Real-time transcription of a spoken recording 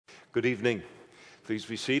Good evening. Please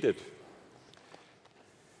be seated.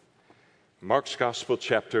 Mark's Gospel,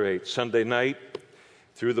 chapter 8, Sunday night,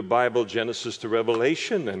 through the Bible, Genesis to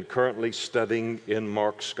Revelation, and currently studying in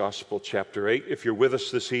Mark's Gospel, chapter 8. If you're with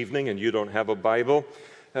us this evening and you don't have a Bible,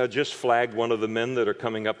 just flag one of the men that are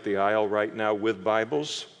coming up the aisle right now with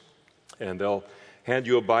Bibles, and they'll hand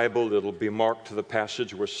you a Bible. It'll be marked to the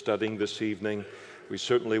passage we're studying this evening. We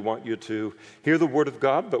certainly want you to hear the Word of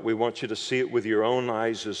God, but we want you to see it with your own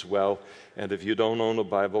eyes as well. And if you don't own a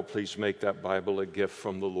Bible, please make that Bible a gift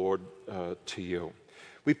from the Lord to you.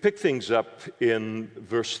 We pick things up in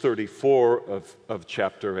verse 34 of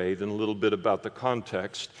chapter 8 and a little bit about the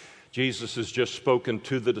context. Jesus has just spoken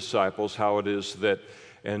to the disciples how it is that,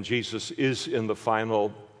 and Jesus is in the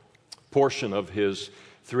final portion of his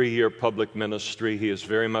 3-year public ministry. He is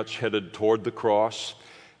very much headed toward the cross.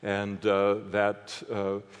 And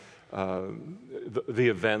the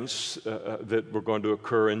events that were going to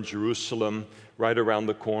occur in Jerusalem right around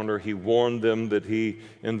the corner. He warned them that he,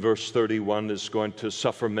 in verse 31, is going to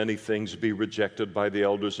suffer many things, be rejected by the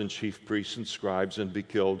elders and chief priests and scribes and be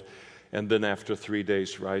killed, and then after 3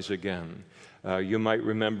 days rise again. You might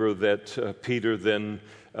remember that Peter then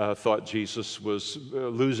thought Jesus was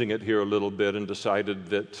losing it here a little bit and decided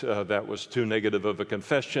that that was too negative of a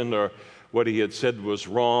confession, or what he had said was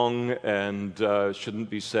wrong and shouldn't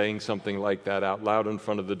be saying something like that out loud in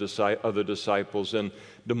front of the other disciples and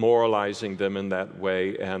demoralizing them in that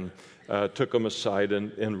way, and took him aside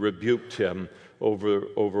and rebuked him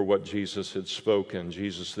over what Jesus had spoken.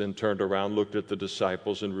 Jesus then turned around, looked at the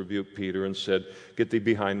disciples, and rebuked Peter and said, "Get thee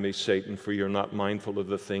behind me, Satan, for you're not mindful of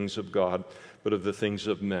the things of God, but of the things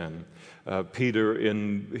of men." Peter,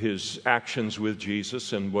 in his actions with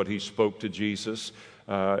Jesus and what he spoke to Jesus,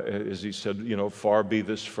 as he said, "Far be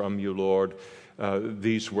this from you, Lord."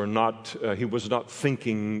 These were not, he was not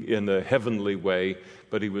thinking in a heavenly way,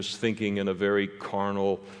 but he was thinking in a very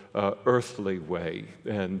carnal, earthly way.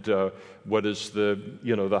 And what is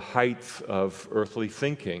the height of earthly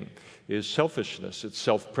thinking is selfishness. It's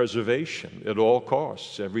self-preservation at all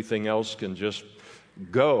costs. Everything else can just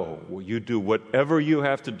go. You do whatever you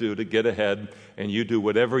have to do to get ahead, and you do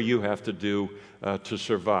whatever you have to do to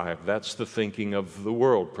survive. That's the thinking of the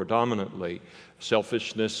world predominantly.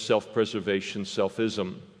 Selfishness, self-preservation,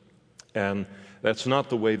 selfism. And that's not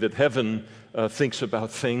the way that heaven thinks about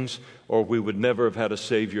things, or we would never have had a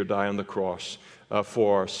Savior die on the cross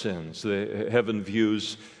for our sins. Heaven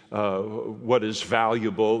views what is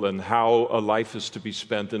valuable and how a life is to be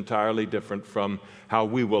spent entirely different from how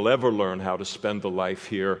we will ever learn how to spend the life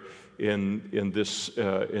here in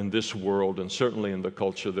this world, and certainly in the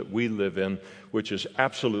culture that we live in, which is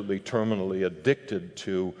absolutely terminally addicted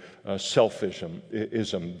to selfism,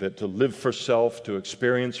 that to live for self, to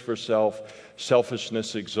experience for self,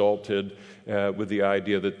 selfishness exalted, with the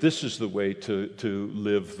idea that this is the way to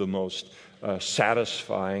live the most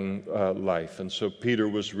satisfying life. And so Peter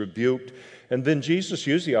was rebuked. And then Jesus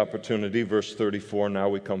used the opportunity, verse 34, now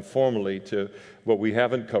we come formally to what we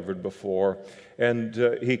haven't covered before. And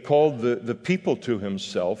he called the people to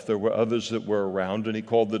himself. There were others that were around, and he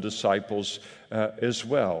called the disciples as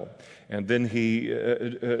well. And then he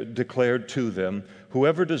declared to them,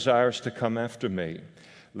 "Whoever desires to come after me,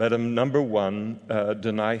 let him, number one,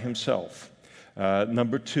 deny himself.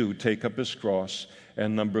 Number two, take up his cross.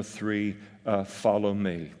 And number three, follow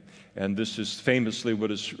me." And this is famously what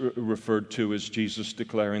is referred to as Jesus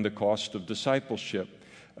declaring the cost of discipleship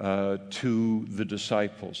to the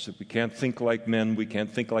disciples. That we can't think like men, we can't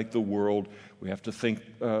think like the world. We have to think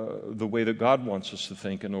the way that God wants us to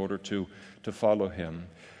think in order to follow him.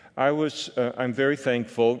 I'm very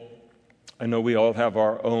thankful. I know we all have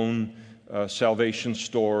our own salvation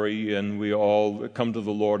story, and we all come to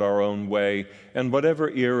the Lord our own way. And whatever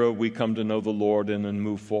era we come to know the Lord in and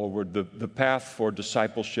move forward, the path for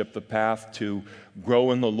discipleship, the path to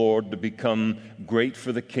grow in the Lord, to become great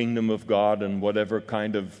for the kingdom of God in whatever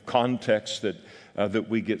kind of context that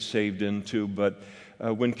we get saved into. But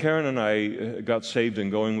when Karen and I got saved and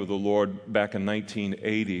going with the Lord back in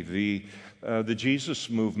 1980, the Jesus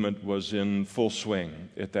movement was in full swing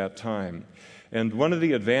at that time. And one of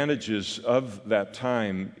the advantages of that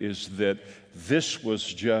time is that this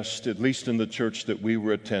was just, at least in the church that we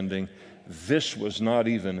were attending, this was not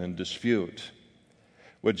even in dispute,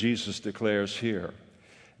 what Jesus declares here.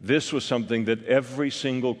 This was something that every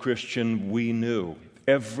single Christian we knew,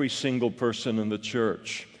 every single person in the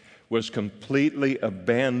church, was completely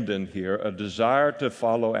abandoned here, a desire to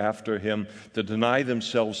follow after him, to deny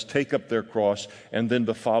themselves, take up their cross, and then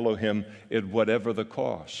to follow him at whatever the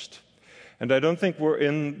cost. And I don't think we're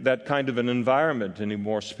in that kind of an environment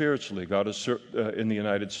anymore spiritually. God is in the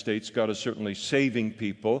United States, God is certainly saving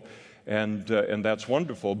people, and that's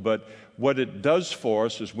wonderful. But what it does for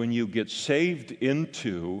us is when you get saved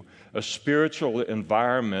into a spiritual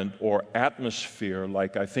environment or atmosphere,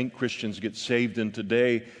 like I think Christians get saved into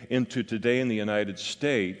today in the United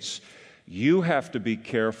States, you have to be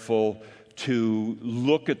careful to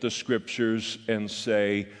look at the Scriptures and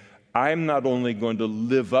say, I'm not only going to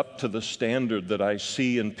live up to the standard that I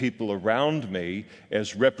see in people around me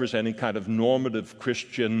as representing kind of normative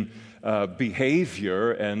Christian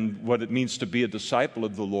behavior and what it means to be a disciple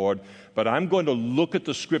of the Lord, but I'm going to look at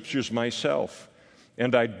the Scriptures myself.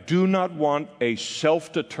 And I do not want a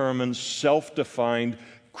self-determined, self-defined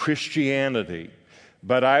Christianity.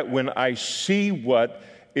 But when I see what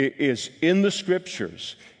is in the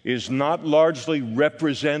Scriptures is not largely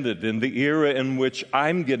represented in the era in which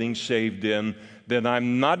I'm getting saved in, then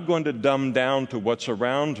I'm not going to dumb down to what's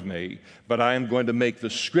around me, but I am going to make the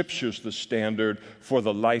Scriptures the standard for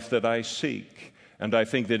the life that I seek. And I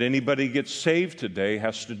think that anybody who gets saved today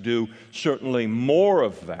has to do certainly more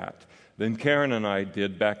of that than Karen and I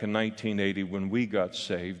did back in 1980 when we got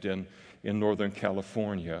saved in Northern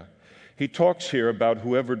California. He talks here about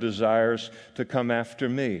whoever desires to come after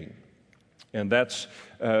me. And that's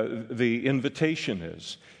the invitation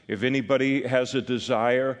is. If anybody has a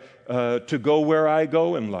desire to go where I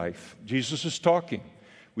go in life, Jesus is talking.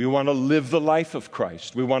 We want to live the life of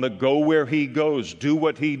Christ. We want to go where He goes, do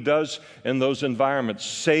what He does in those environments,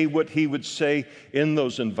 say what He would say in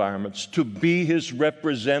those environments, to be His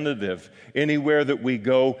representative anywhere that we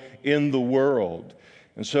go in the world.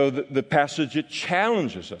 And so the passage, it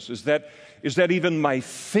challenges us. Is that even my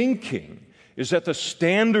thinking? Is that the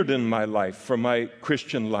standard in my life for my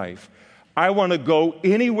Christian life? I want to go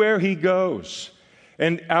anywhere He goes,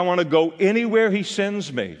 and I want to go anywhere He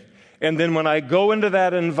sends me. And then when I go into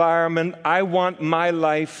that environment, I want my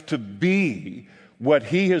life to be what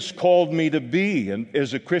He has called me to be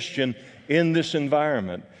as a Christian in this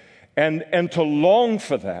environment. And to long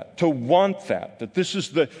for that, to want that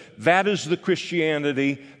that is the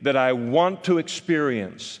Christianity that I want to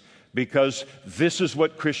experience, because this is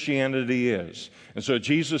what Christianity is. And so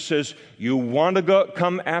Jesus says, you want to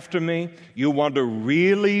come after me, you want to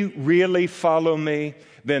really, really follow me,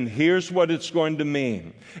 then here's what it's going to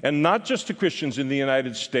mean. And not just the Christians in the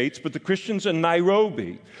United States, but the Christians in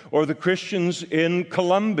Nairobi, or the Christians in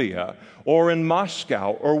Colombia, or in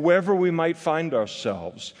Moscow, or wherever we might find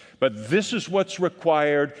ourselves. But this is what's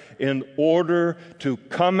required in order to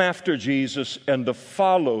come after Jesus and to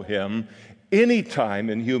follow Him any time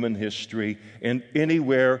in human history and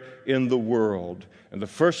anywhere in the world. And the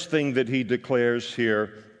first thing that He declares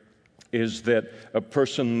here is that a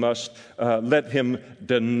person must let him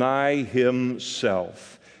deny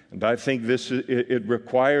himself. And I think it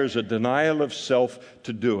requires a denial of self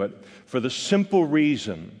to do it, for the simple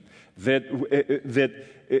reason that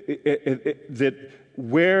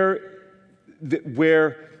where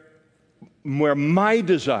my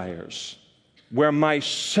desires, where my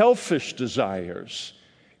selfish desires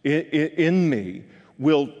in me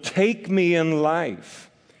will take me in life,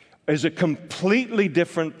 is a completely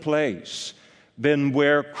different place than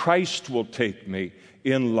where Christ will take me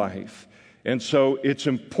in life. And so it's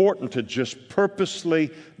important to just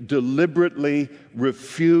purposely, deliberately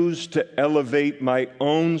refuse to elevate my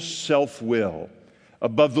own self-will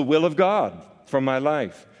above the will of God for my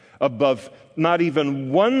life, above not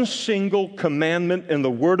even one single commandment in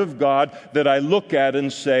the Word of God that I look at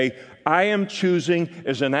and say, I am choosing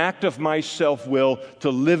as an act of my self-will to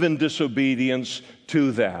live in disobedience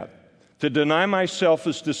to that. To deny myself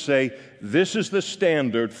is to say, this is the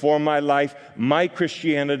standard for my life, my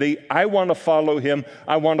Christianity. I want to follow Him.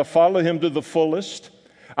 I want to follow Him to the fullest.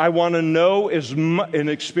 I want to know and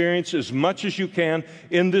experience as much as you can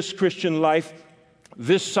in this Christian life,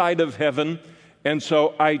 this side of heaven. And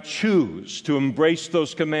so I choose to embrace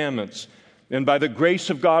those commandments. And by the grace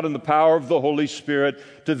of God and the power of the Holy Spirit,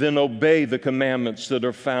 to then obey the commandments that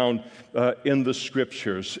are found in the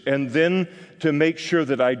Scriptures. And then to make sure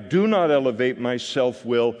that I do not elevate my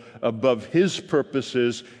self-will above His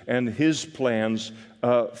purposes and His plans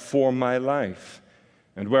for my life.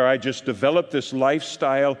 And where I just develop this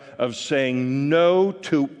lifestyle of saying no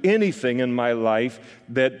to anything in my life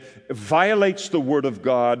that violates the Word of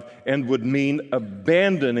God and would mean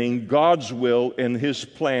abandoning God's will and His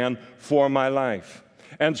plan for my life.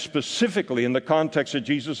 And specifically in the context that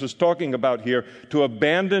Jesus is talking about here, to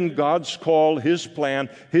abandon God's call, His plan,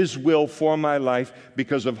 His will for my life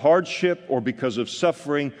because of hardship or because of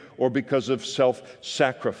suffering or because of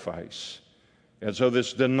self-sacrifice. And so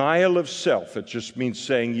this denial of self, it just means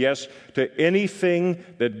saying yes to anything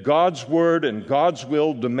that God's word and God's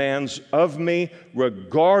will demands of me,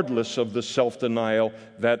 regardless of the self-denial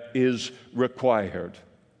that is required.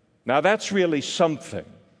 Now that's really something.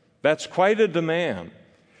 That's quite a demand.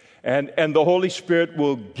 And the Holy Spirit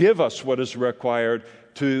will give us what is required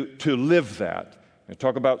to live that. And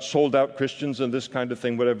talk about sold-out Christians and this kind of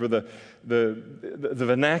thing, whatever the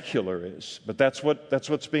vernacular is. But that's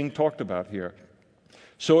what's being talked about here.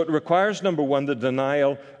 So it requires, number one, the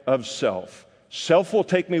denial of self. Self will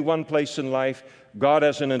take me one place in life. God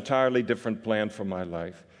has an entirely different plan for my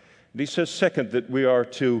life. And he says, second, that we are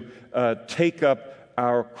to take up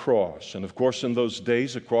our cross. And of course, in those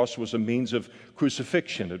days, a cross was a means of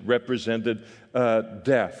crucifixion. It represented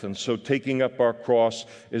death. And so taking up our cross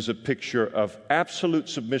is a picture of absolute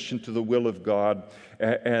submission to the will of God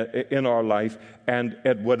in our life, and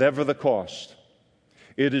at whatever the cost.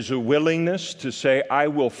 It is a willingness to say, I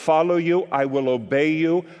will follow you, I will obey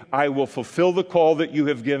you, I will fulfill the call that you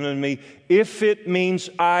have given me, if it means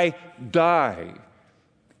I die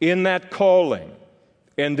in that calling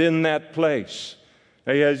and in that place.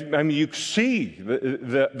 I mean, you see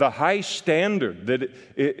the high standard that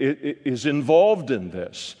is involved in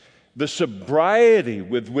this, the sobriety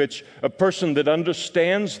with which a person that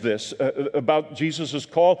understands this about Jesus'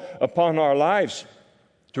 call upon our lives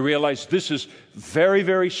to realize this is very,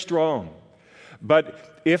 very strong. But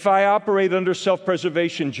if I operate under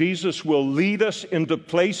self-preservation, Jesus will lead us into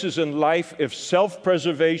places in life. If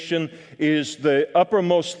self-preservation is the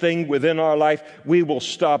uppermost thing within our life, we will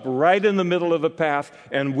stop right in the middle of the path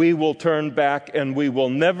and we will turn back and we will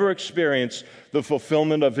never experience the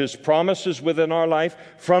fulfillment of His promises within our life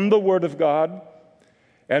from the Word of God,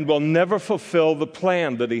 and will never fulfill the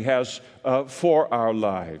plan that He has for our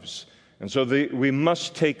lives. And so we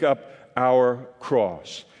must take up our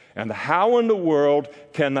cross. And how in the world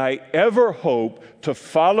can I ever hope to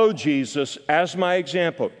follow Jesus as my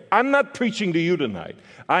example? I'm not preaching to you tonight.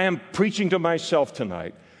 I am preaching to myself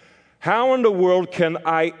tonight. How in the world can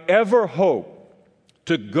I ever hope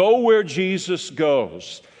to go where Jesus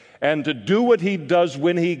goes and to do what He does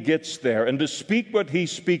when He gets there and to speak what He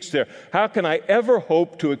speaks there? How can I ever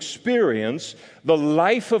hope to experience the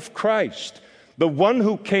life of Christ, the one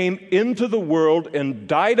who came into the world and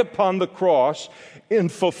died upon the cross in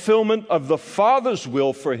fulfillment of the Father's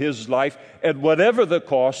will for His life at whatever the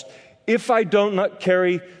cost, if I do not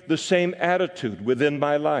carry the same attitude within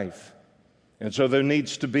my life? And so there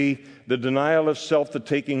needs to be the denial of self, the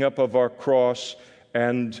taking up of our cross,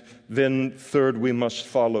 and then third, we must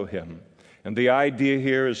follow Him. And the idea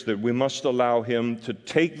here is that we must allow Him to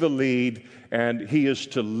take the lead, and He is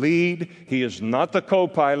to lead. He is not the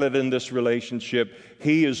co-pilot in this relationship.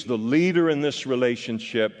 He is the leader in this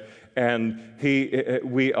relationship, and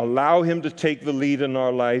we allow Him to take the lead in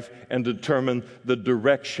our life and determine the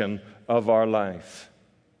direction of our life.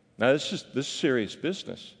 Now, this is serious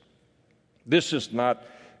business. This is not,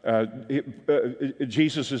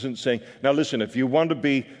 Jesus isn't saying, now listen, if you want to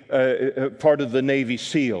be part of the Navy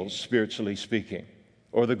SEALs, spiritually speaking,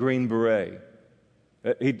 or the Green Beret,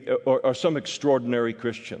 or some extraordinary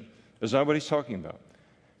Christian, that's not what He's talking about.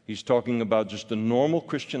 He's talking about just a normal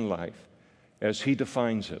Christian life as He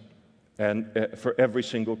defines it, and for every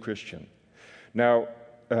single Christian. Now,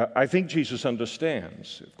 I think Jesus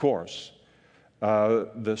understands, of course,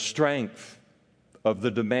 the strength of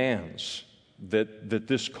the demands that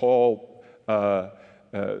this call,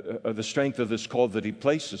 the strength of this call that He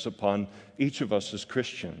places upon each of us as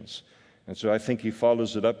Christians. And so I think He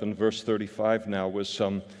follows it up in verse 35 now with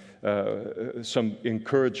some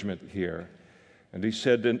encouragement here. And He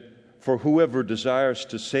said, for whoever desires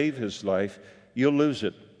to save his life, you'll lose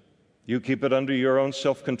it. You keep it under your own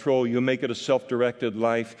self-control. You make it a self-directed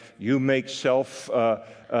life. You make self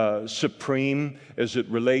supreme as it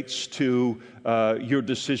relates to your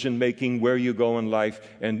decision-making, where you go in life.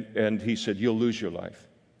 And He said, you'll lose your life.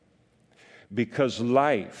 Because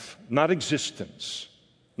life, not existence,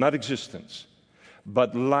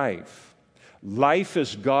 but life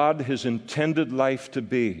as God has intended life to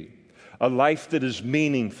be, a life that is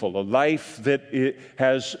meaningful, a life that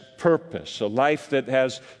has purpose, a life that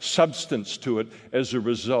has substance to it as a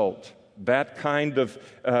result. That kind of,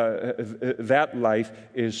 that life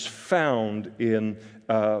is found in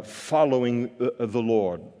following the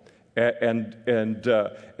Lord. And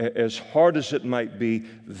as hard as it might be,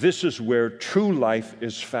 this is where true life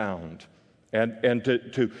is found. And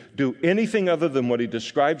to do anything other than what He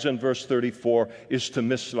describes in verse 34 is to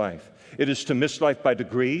miss life. It is to miss life by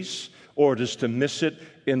degrees, or it is to miss it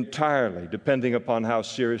entirely, depending upon how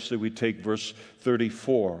seriously we take verse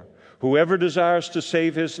 34. Whoever desires to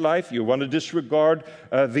save his life, you want to disregard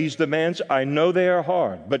these demands? I know they are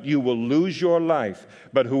hard, but you will lose your life.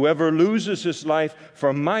 But whoever loses his life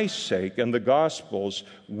for my sake and the gospel's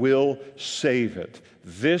will save it.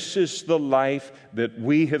 This is the life that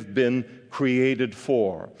we have been created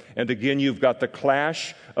for. And again, you've got the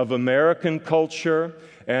clash of American culture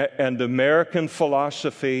and American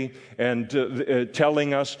philosophy and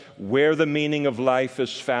telling us where the meaning of life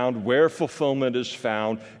is found, where fulfillment is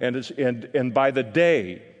found, and by the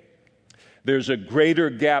day, there's a greater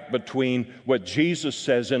gap between what Jesus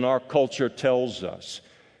says and our culture tells us.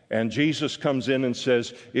 And Jesus comes in and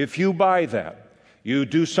says, if you buy that, you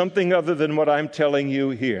do something other than what I'm telling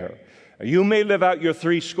you here, you may live out your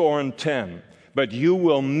 70, but you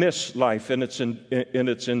will miss life in its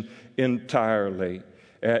entirely.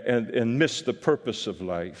 And miss the purpose of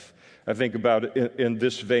life. I think about, in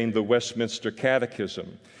this vein, the Westminster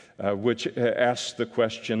Catechism, which asks the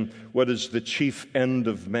question, what is the chief end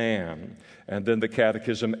of man? And then the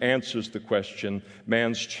Catechism answers the question,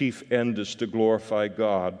 man's chief end is to glorify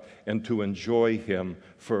God and to enjoy Him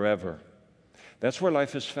forever. That's where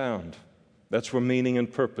life is found. That's where meaning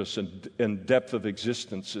and purpose and depth of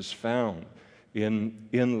existence is found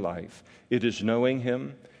in life. It is knowing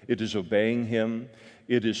Him. It is obeying Him.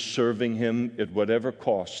 It is serving Him at whatever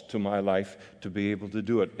cost to my life to be able to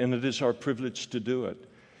do it. And it is our privilege to do it.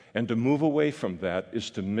 And to move away from that is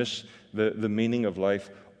to miss the meaning of life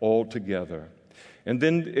altogether. And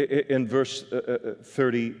then in verse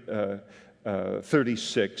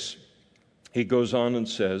 36, he goes on and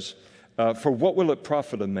says, for what will it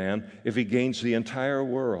profit a man if he gains the entire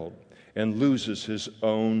world and loses his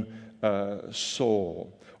own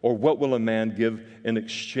soul? Or what will a man give in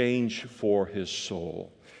exchange for his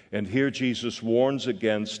soul? And here Jesus warns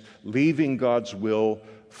against leaving God's will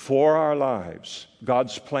for our lives,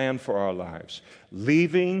 God's plan for our lives,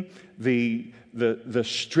 leaving the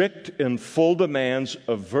strict and full demands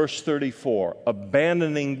of verse 34,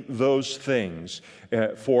 abandoning those things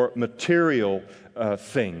for material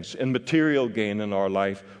things and material gain in our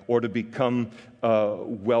life, or to become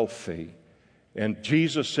wealthy. And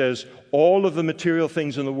Jesus says, all of the material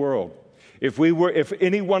things in the world, if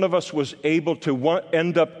any one of us was able to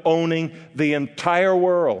end up owning the entire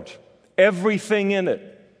world, everything in it,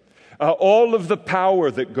 all of the power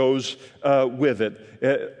that goes with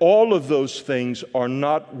it, all of those things are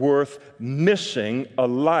not worth missing a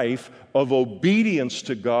life of obedience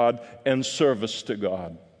to God and service to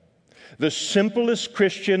God. The simplest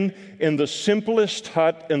Christian in the simplest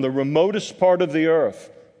hut in the remotest part of the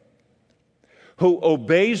earth, who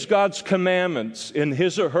obeys God's commandments in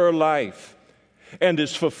his or her life and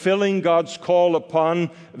is fulfilling God's call upon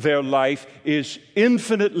their life, is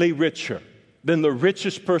infinitely richer than the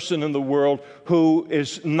richest person in the world who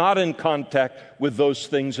is not in contact with those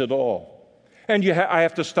things at all. And I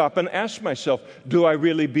have to stop and ask myself, do I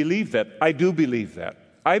really believe that? I do believe that.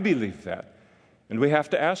 I believe that. And we have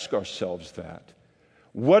to ask ourselves that.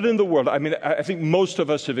 What in the world? I mean, I think most of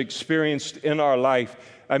us have experienced in our life,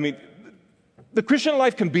 the Christian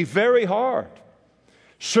life can be very hard.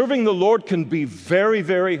 Serving the Lord can be very,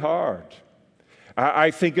 very hard. I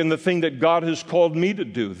think in the thing that God has called me to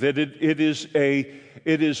do, that it is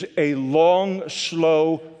a long,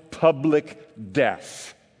 slow, public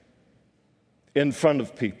death in front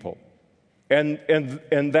of people. And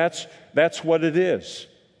that's what it is.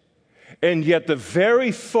 And yet the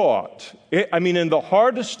very thought, in the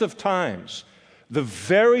hardest of times, the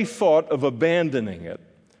very thought of abandoning it,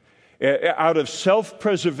 out of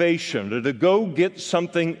self-preservation, or to go get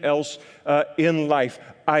something else in life,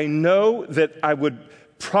 I know that I would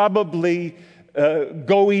probably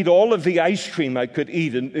go eat all of the ice cream I could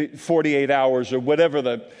eat in 48 hours, or whatever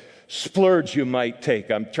the splurge you might take.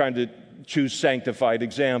 I'm trying to choose sanctified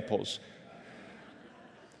examples.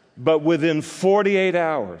 But within 48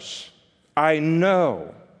 hours, I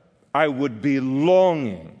know I would be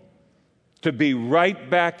longing to be right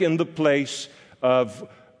back in the place of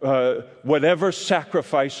whatever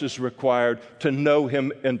sacrifice is required to know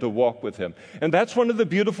Him and to walk with Him. And that's one of the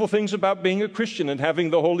beautiful things about being a Christian and having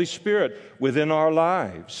the Holy Spirit within our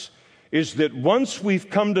lives, is that once we've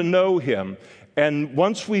come to know Him and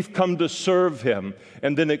once we've come to serve Him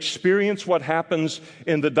and then experience what happens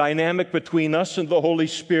in the dynamic between us and the Holy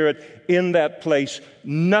Spirit in that place,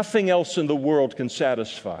 nothing else in the world can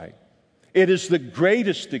satisfy. It is the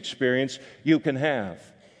greatest experience you can have.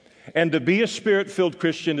 And to be a Spirit-filled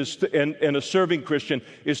Christian and a serving Christian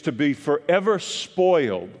is to be forever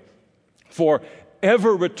spoiled,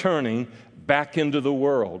 forever returning back into the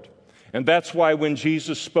world. And that's why when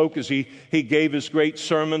Jesus spoke, as he gave his great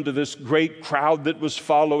sermon to this great crowd that was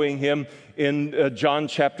following him in John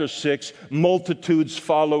chapter 6, multitudes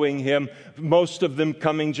following him, most of them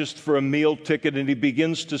coming just for a meal ticket, and he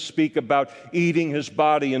begins to speak about eating his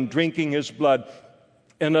body and drinking his blood.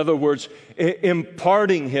 In other words,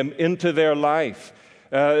 imparting him into their life.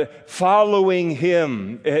 Following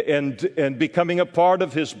him and becoming a part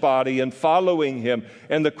of his body and following him.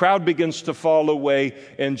 And the crowd begins to fall away,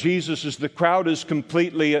 and Jesus, as the crowd is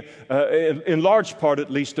completely, in large part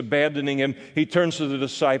at least, abandoning him, he turns to the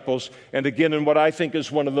disciples, and again, in what I think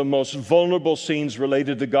is one of the most vulnerable scenes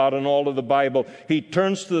related to God in all of the Bible, he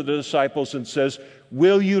turns to the disciples and says,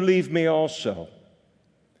 "Will you leave me also?"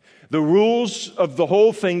 The rules of the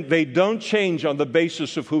whole thing, they don't change on the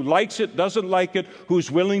basis of who likes it, doesn't like it, who's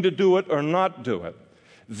willing to do it or not do it.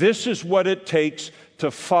 This is what it takes to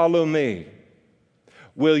follow me.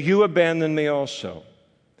 Will you abandon me also?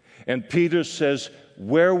 And Peter says,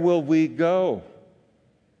 "Where will we go?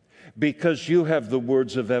 Because you have the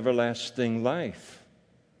words of everlasting life."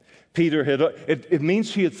 Peter it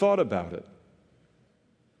means he had thought about it,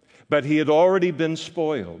 but he had already been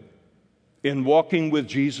spoiled in walking with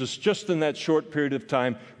Jesus just in that short period of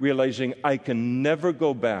time, realizing I can never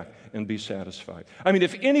go back and be satisfied. I mean,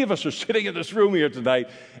 if any of us are sitting in this room here tonight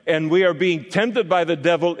and we are being tempted by the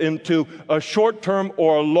devil into a short-term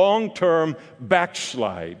or a long-term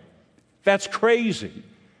backslide, that's crazy.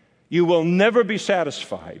 You will never be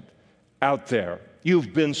satisfied out there.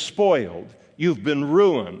 You've been spoiled. You've been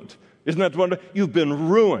ruined. Isn't that wonderful? You've been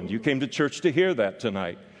ruined. You came to church to hear that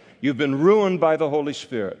tonight. You've been ruined by the Holy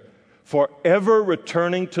Spirit. Forever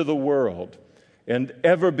returning to the world and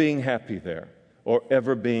ever being happy there or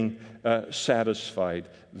ever being satisfied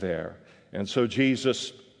there. And so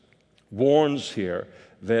Jesus warns here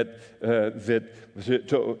that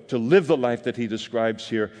to live the life that he describes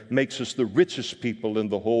here makes us the richest people in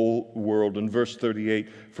the whole world. In verse 38,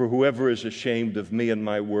 "For whoever is ashamed of me and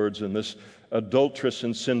my words in this adulterous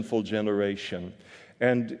and sinful generation."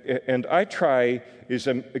 And I try, as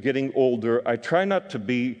I'm getting older, I try not to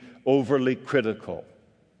be overly critical,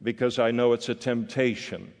 because I know it's a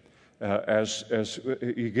temptation as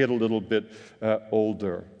you get a little bit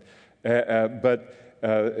older. But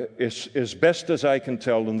as best as I can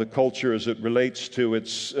tell in the culture as it relates to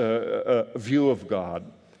its view of God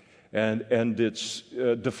and its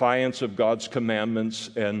defiance of God's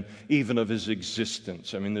commandments and even of his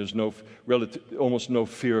existence. I mean, there's almost no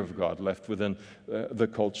fear of God left within the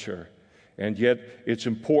culture. And yet, it's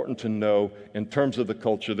important to know, in terms of the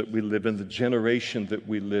culture that we live in, the generation that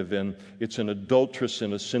we live in, it's an adulterous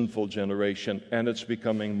and a sinful generation, and it's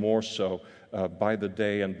becoming more so by the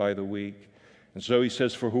day and by the week. And so he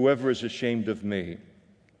says, "For whoever is ashamed of me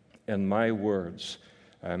and my words,"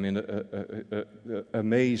 I mean,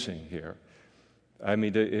 amazing here. I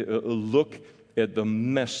mean, look at the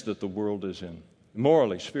mess that the world is in,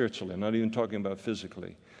 morally, spiritually. I'm not even talking about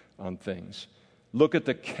physically on things. Look at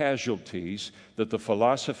the casualties that the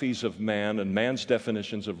philosophies of man and man's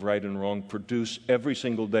definitions of right and wrong produce every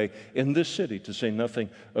single day in this city, to say nothing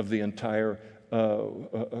of the entire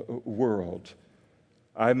world.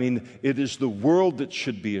 I mean, it is the world that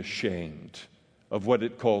should be ashamed of what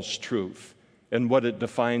it calls truth and what it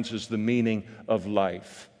defines as the meaning of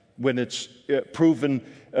life, when it's proven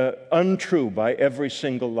untrue by every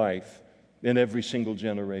single life in every single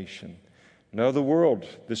generation. No, the world,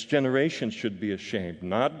 this generation should be ashamed,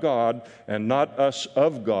 not God and not us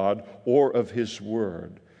of God or of his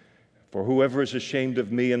word. "For whoever is ashamed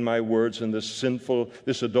of me and my words in this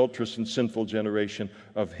adulterous and sinful generation,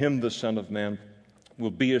 of him the Son of Man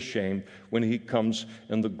will be ashamed when he comes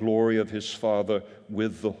in the glory of his Father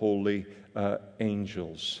with the holy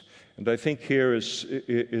angels." And I think here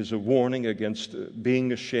is a warning against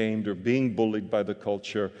being ashamed or being bullied by the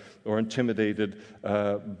culture or intimidated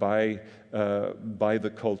by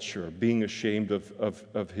the culture, being ashamed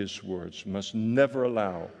of his words. Must never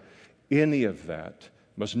allow any of that,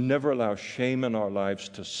 must never allow shame in our lives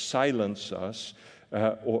to silence us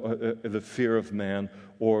or the fear of man,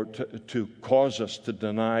 or to cause us to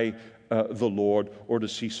deny the Lord or to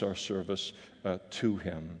cease our service to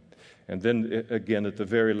him. And then again, at the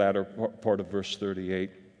very latter part of verse 38,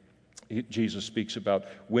 Jesus speaks about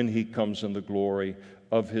when he comes in the glory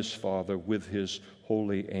of his Father with his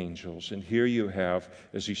holy angels. And here you have,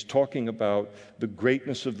 as he's talking about the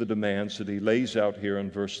greatness of the demands that he lays out here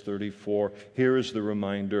in verse 34, here is the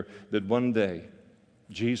reminder that one day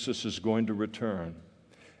Jesus is going to return.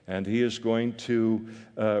 And he is going to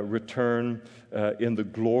return in the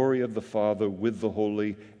glory of the Father with the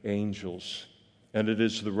holy angels. And it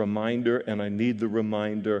is the reminder, and I need the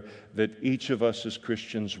reminder, that each of us as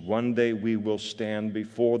Christians, one day we will stand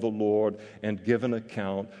before the Lord and give an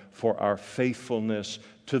account for our faithfulness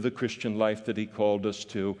to the Christian life that He called us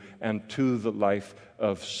to and to the life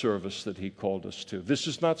of service that He called us to. This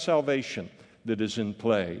is not salvation that is in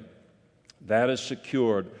play. That is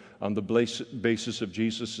secured on the basis of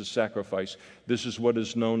Jesus' sacrifice. This is what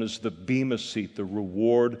is known as the Bema seat, the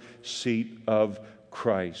reward seat of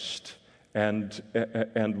Christ. And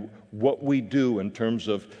what we do in terms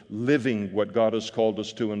of living what God has called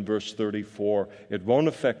us to in verse 34, it won't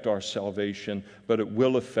affect our salvation, but it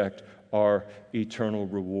will affect our eternal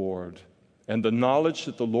reward. And the knowledge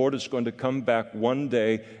that the Lord is going to come back one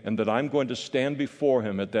day and that I'm going to stand before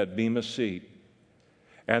Him at that Bema seat,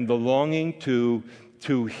 and the longing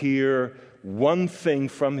to hear one thing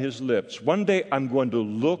from His lips. One day I'm going to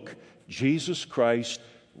look Jesus Christ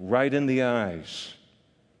right in the eyes.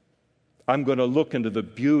 I'm going to look into the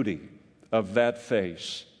beauty of that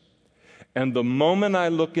face. And the moment I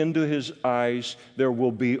look into His eyes, there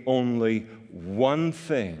will be only one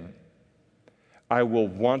thing I will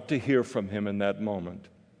want to hear from Him in that moment.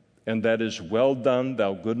 And that is, "Well done,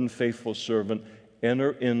 thou good and faithful servant.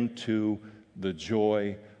 Enter into the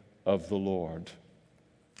joy of the Lord."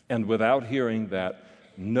 And without hearing that,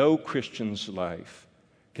 no Christian's life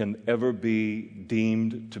can ever be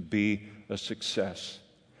deemed to be a success.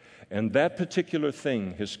 And that particular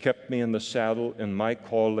thing has kept me in the saddle in my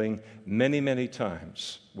calling many, many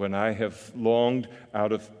times when I have longed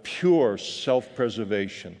out of pure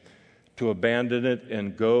self-preservation to abandon it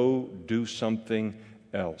and go do something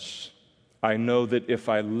else. I know that if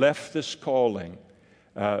I left this calling,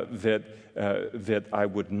 that I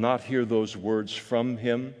would not hear those words from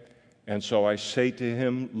Him. And so I say to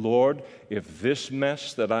Him, "Lord, if this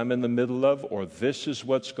mess that I'm in the middle of, or this is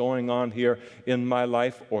what's going on here in my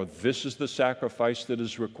life, or this is the sacrifice that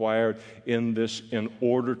is required in this in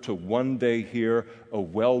order to one day hear a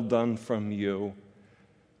well done from You,"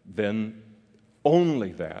 then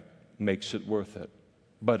only that makes it worth it.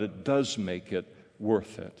 But it does make it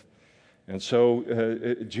worth it. And so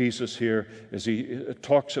Jesus here, as He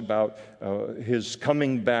talks about His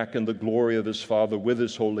coming back in the glory of His Father with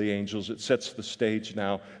His holy angels, it sets the stage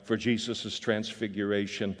now for Jesus'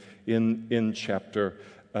 transfiguration in chapter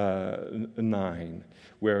 9,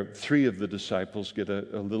 where 3 of the disciples get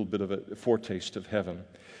a little bit of a foretaste of heaven.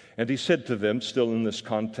 And He said to them, still in this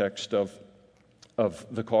context of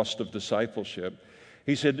the cost of discipleship,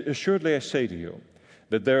 He said, "Assuredly I say to you,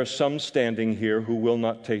 that there are some standing here who will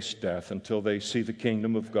not taste death until they see the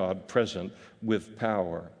kingdom of God present with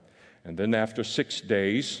power." And then after 6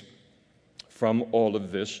 days from all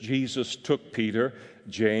of this, Jesus took Peter,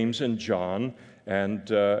 James, and John,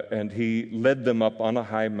 and He led them up on a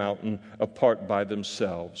high mountain apart by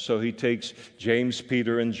themselves. So He takes James,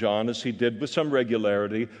 Peter, and John, as He did with some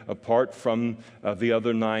regularity, apart from the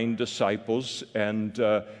other 9 disciples, and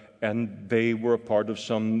they were a part of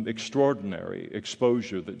some extraordinary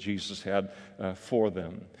exposure that Jesus had for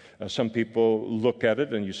them. Some people look at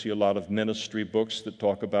it, and you see a lot of ministry books that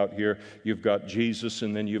talk about here, you've got Jesus,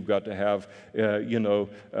 and then you've got to have,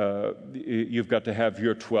 you've got to have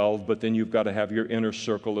your 12, but then you've got to have your inner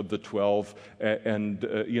circle of the 12, and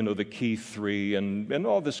the key 3, and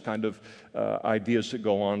all this kind of ideas that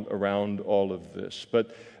go on around all of this.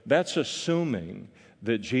 But that's assuming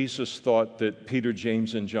that Jesus thought that Peter,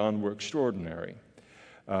 James, and John were extraordinary.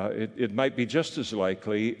 It might be just as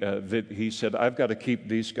likely that He said, "I've got to keep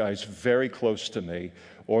these guys very close to me,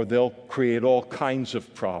 or they'll create all kinds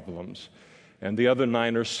of problems. And the other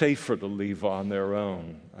 9 are safer to leave on their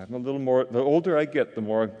own." I'm a little more, the older I get, the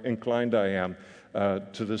more inclined I am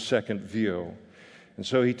to the second view. And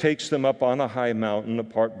so He takes them up on a high mountain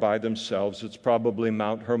apart by themselves. It's probably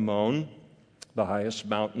Mount Hermon, the highest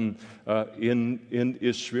mountain in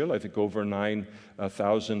Israel, I think over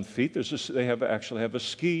 9,000 feet. They actually have a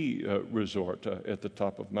ski resort at the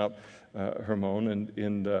top of Mount Hermon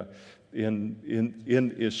in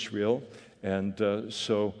Israel. And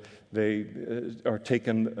so they are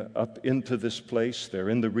taken up into this place. They're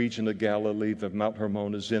in the region of Galilee. The Mount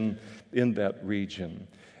Hermon is in that region.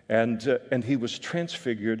 And He was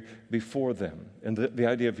transfigured before them. And the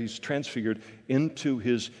idea of He's transfigured into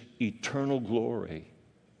His eternal glory.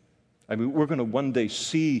 I mean, we're going to one day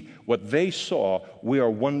see what they saw. We are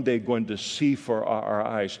one day going to see for our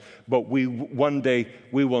eyes. But one day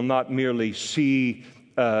we will not merely see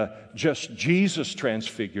just Jesus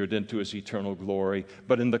transfigured into His eternal glory,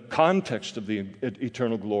 but in the context of the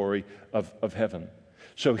eternal glory of heaven.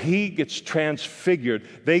 So He gets transfigured.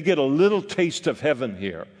 They get a little taste of heaven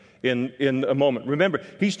here in a moment. Remember,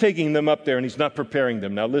 he's taking them up there and he's not preparing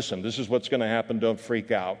them. Now listen, this is what's going to happen. Don't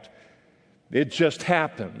freak out. It just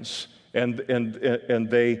happens, and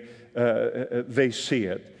they see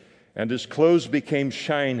it. And his clothes became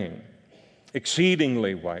shining,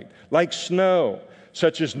 exceedingly white, like snow,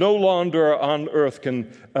 such as no launder on earth can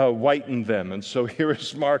whiten them. And so here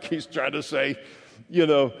is Mark. He's trying to say,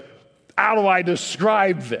 how do I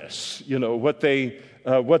describe this? What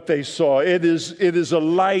they saw. It is a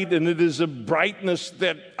light and it is a brightness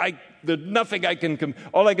that nothing I can.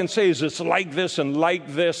 All I can say is it's like this and like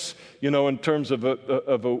this, in terms of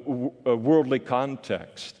a worldly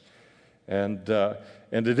context. And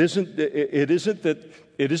it isn't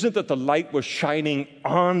that the light was shining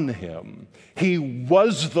on him. He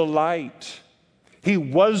was the light. He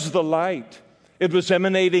was the light. It was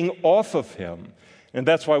emanating off of him. And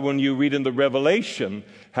that's why when you read in the Revelation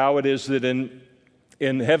how it is that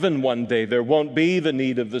in heaven one day there won't be the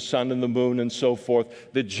need of the sun and the moon and so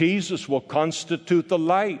forth, that Jesus will constitute the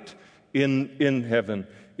light in heaven,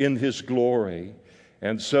 in his glory.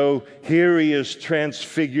 And so here he is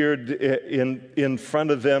transfigured in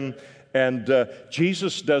front of them, and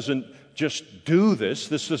Jesus doesn't just do this.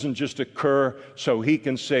 This doesn't just occur so he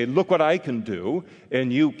can say, look what I can do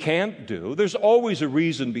and you can't do. There's always a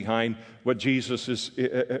reason behind what Jesus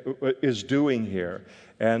is doing here.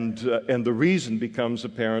 And the reason becomes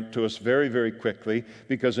apparent to us very, very quickly,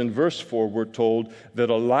 because in verse 4 we're told that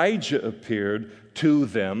Elijah appeared to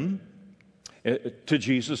them, to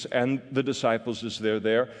Jesus and the disciples as they're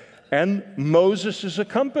there, and Moses is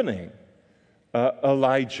accompanying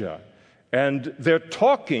Elijah. And they're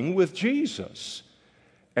talking with Jesus.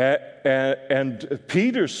 And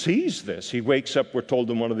Peter sees this. He wakes up, we're told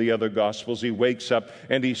in one of the other Gospels, he wakes up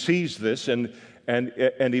and he sees this and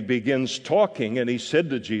he begins talking, and he said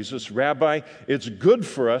to Jesus, Rabbi, it's good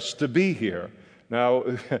for us to be here. Now,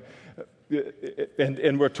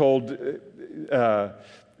 and we're told,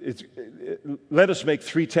 let us make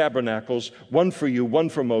 3 tabernacles, one for you, one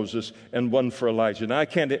for Moses, and one for Elijah. Now, I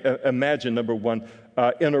can't imagine, number one,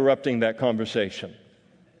 interrupting that conversation.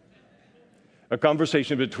 A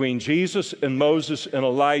conversation between Jesus and Moses and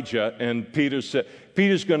Elijah, and Peter's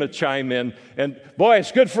going to chime in, and boy,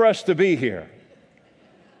 it's good for us to be here.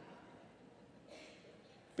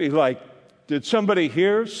 Be like, did somebody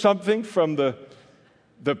hear something from the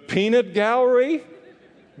peanut gallery?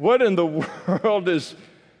 What in the world is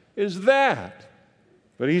that?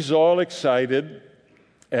 But he's all excited,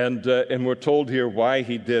 and we're told here why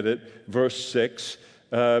he did it. Verse 6,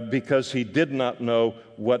 because he did not know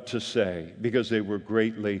what to say, because they were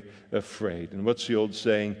greatly afraid. And what's the old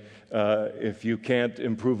saying? If you can't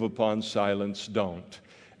improve upon silence, don't.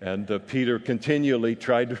 And Peter continually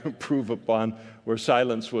tried to improve upon where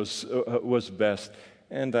silence was best.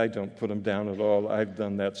 And I don't put him down at all. I've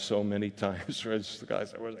done that so many times.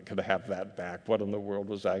 Guys, I wasn't going to have that back. What in the world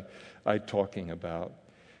was I talking about?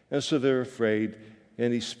 And so they're afraid,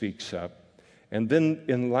 and he speaks up. And then,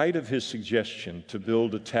 in light of his suggestion to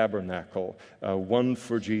build a tabernacle, one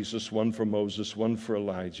for Jesus, one for Moses, one for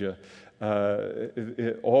Elijah,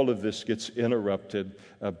 all of this gets interrupted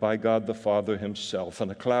by God the Father himself.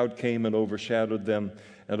 And a cloud came and overshadowed them,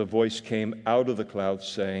 and a voice came out of the cloud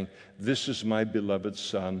saying, "This is my beloved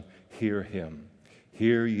Son, hear him.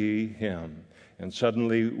 Hear ye him." And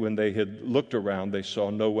suddenly, when they had looked around, they saw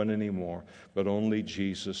no one anymore, but only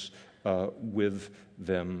Jesus with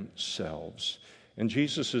themselves. And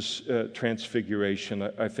Jesus' transfiguration,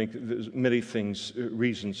 I think there's many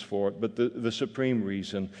reasons for it, but the supreme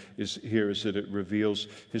reason is that it reveals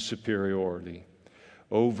his superiority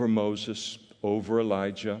over Moses, over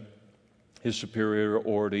Elijah, his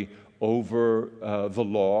superiority over the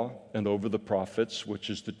law and over the prophets, which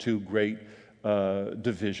is the two great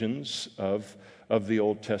divisions of the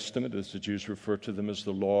Old Testament, as the Jews refer to them as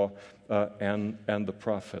the law and the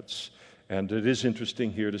prophets. And it is interesting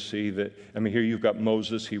here to see that, here you've got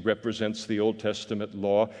Moses. He represents the Old Testament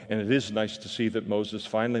law, and it is nice to see that Moses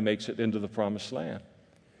finally makes it into the Promised Land.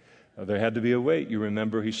 There had to be a wait. You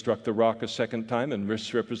remember he struck the rock a second time and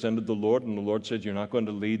misrepresented the Lord, and the Lord said, "You're not going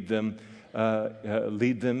to lead them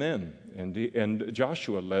in." And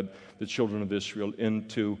Joshua led the children of Israel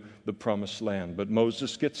into the Promised Land. But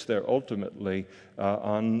Moses gets there ultimately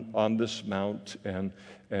on this mount and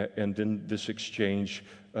in this exchange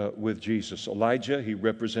with Jesus. Elijah, he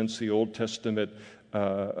represents the Old Testament,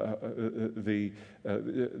 the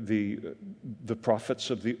prophets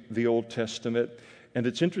of the Old Testament. And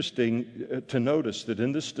it's interesting to notice that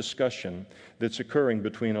in this discussion that's occurring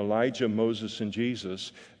between Elijah, Moses, and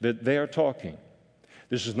Jesus, that they are talking.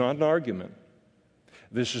 This is not an argument.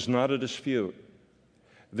 This is not a dispute.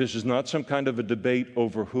 This is not some kind of a debate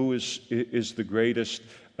over who is the greatest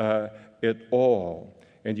at all.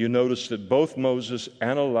 And you notice that both Moses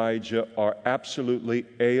and Elijah are absolutely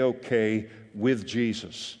A-OK with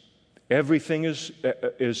Jesus. Everything is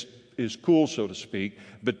cool, so to speak,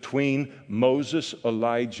 between Moses,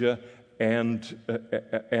 Elijah, and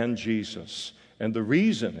Jesus. And the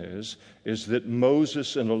reason is that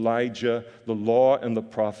Moses and Elijah, the law and the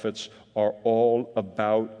prophets, are all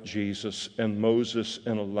about Jesus, and Moses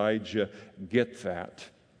and Elijah get that.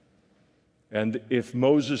 And if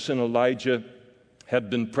Moses and Elijah had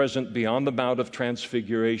been present beyond the Mount of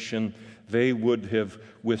Transfiguration, they would have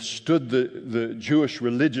withstood the Jewish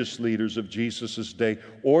religious leaders of Jesus' day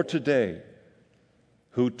or today,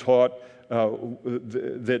 who taught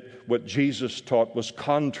that what Jesus taught was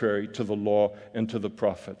contrary to the law and to the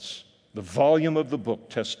prophets. The volume of the book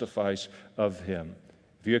testifies of him.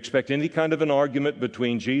 If you expect any kind of an argument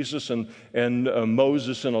between Jesus and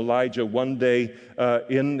Moses and Elijah one day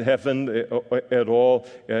in heaven at all,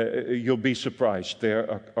 you'll be surprised. They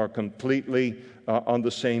are completely on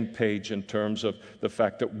the same page in terms of the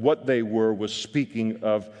fact that what they were was speaking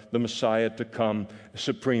of the Messiah to come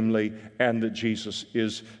supremely, and that Jesus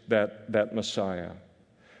is that Messiah.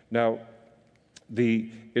 Now,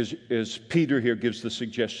 as Peter here gives the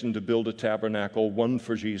suggestion to build a tabernacle, one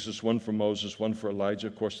for Jesus, one for Moses, one for Elijah.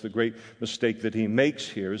 Of course, the great mistake that he makes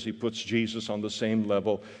here is he puts Jesus on the same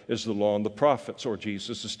level as the law and the prophets, or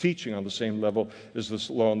Jesus is teaching on the same level as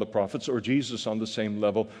the law and the prophets, or Jesus on the same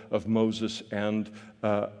level of Moses and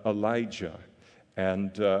Elijah.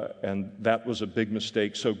 And that was a big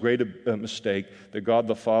mistake, so great a mistake that God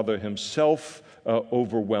the Father himself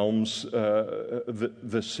overwhelms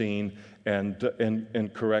the scene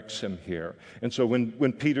and corrects him here. And so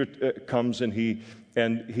when Peter comes and he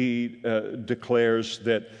declares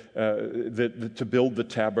that to build the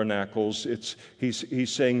tabernacles,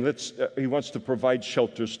 he's saying he wants to provide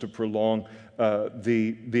shelters to prolong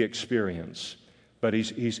the experience. But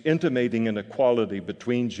he's intimating an equality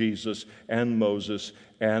between Jesus and Moses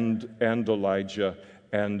and Elijah.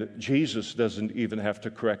 And Jesus doesn't even have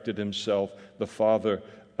to correct it himself. The Father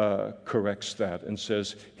corrects that and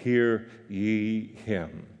says, "Hear ye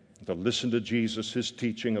him." To listen to Jesus, his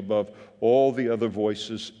teaching above all the other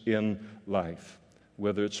voices in life.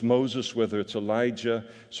 Whether it's Moses, whether it's Elijah,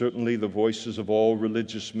 certainly the voices of all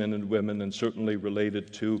religious men and women, and certainly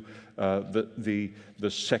related to the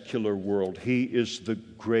secular world. He is the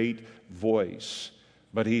great voice,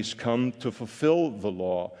 but he's come to fulfill the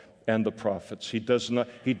law and the prophets. He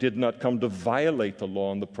did not come to violate the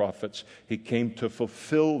law and the prophets. He came to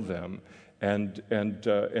fulfill them, and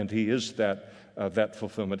he is that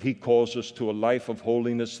fulfillment. He calls us to a life of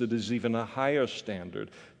holiness that is even a higher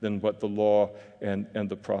standard than what the law and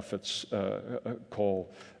the prophets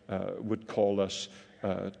would call us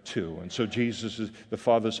to. And so Jesus is the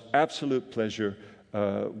Father's absolute pleasure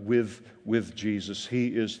with Jesus. He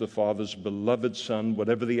is the Father's beloved Son.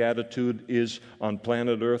 Whatever the attitude is on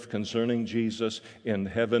planet Earth concerning Jesus, in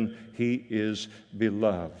heaven he is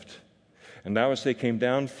beloved. And now as they came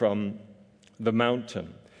down from the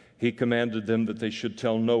mountain, he commanded them that they should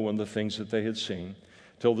tell no one the things that they had seen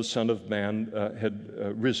till the Son of Man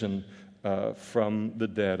had risen from the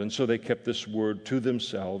dead. And so they kept this word to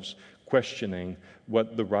themselves, questioning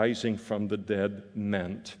what the rising from the dead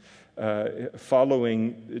meant.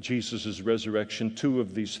 Following Jesus' resurrection, two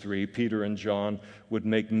of these three, Peter and John, would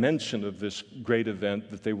make mention of this great event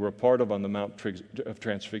that they were a part of on the Mount of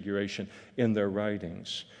Transfiguration in their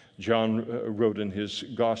writings. John wrote in his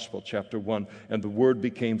Gospel, chapter 1, "And the Word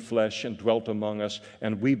became flesh and dwelt among us,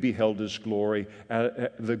 and we beheld his glory,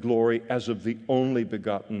 the glory as of the only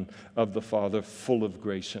begotten of the Father, full of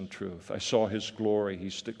grace and truth." I saw his glory,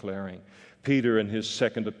 he's declaring. Peter in his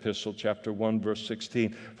second epistle, chapter 1, verse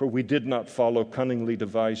 16, "For we did not follow cunningly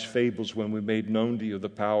devised fables when we made known to you the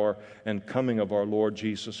power and coming of our Lord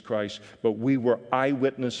Jesus Christ, but we were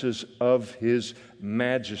eyewitnesses of his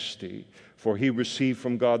majesty. For he received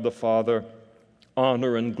from God the Father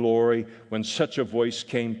honor and glory when such a voice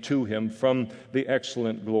came to him from the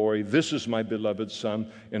excellent glory, 'This is my beloved Son,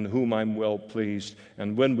 in whom I'm well pleased.'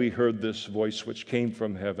 And when we heard this voice which came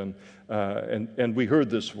from heaven, and we heard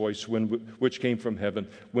this voice which came from heaven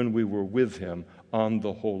when we were with him on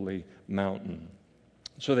the holy mountain."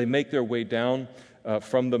 So they make their way down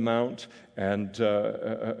from the mount, and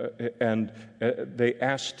they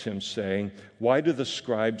asked him, saying, "Why do the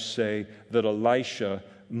scribes say that Elisha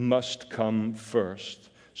must come first?"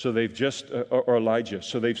 So they've or Elijah.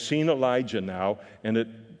 So they've seen Elijah now, and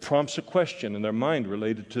it prompts a question in their mind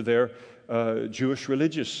related to their Jewish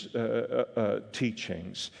religious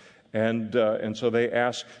teachings. And so they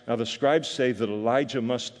ask, now the scribes say that Elijah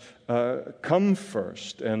must come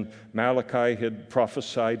first. And Malachi had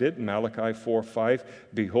prophesied it, Malachi 4:5.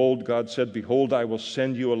 Behold, God said, behold, I will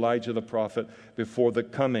send you Elijah the prophet before the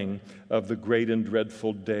coming of the great and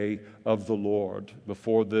dreadful day of the Lord.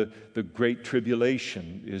 Before the great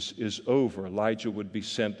tribulation is over, Elijah would be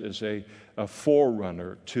sent as a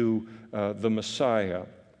forerunner to the Messiah.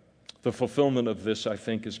 The fulfillment of this, I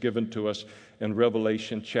think, is given to us in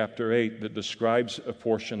Revelation chapter 8 that describes a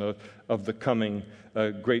portion of the coming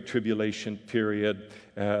great tribulation period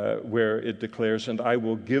where it declares, and I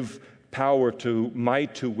will give power to my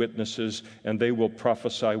 2 witnesses, and they will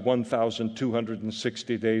prophesy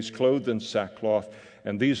 1,260 days, clothed in sackcloth.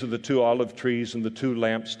 And these are the 2 olive trees and the 2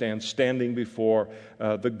 lampstands standing before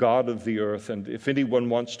the God of the earth. And if anyone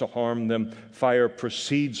wants to harm them, fire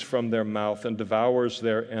proceeds from their mouth and devours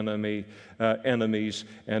their enemies.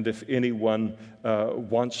 And if anyone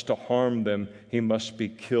wants to harm them, he must be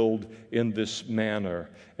killed in this manner.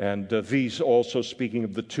 And these also, speaking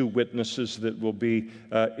of the 2 witnesses that will be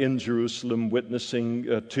in Jerusalem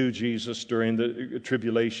witnessing to Jesus during the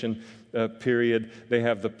tribulation period, they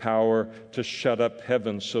have the power to shut up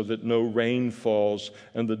heaven so that no rain falls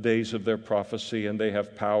in the days of their prophecy, and they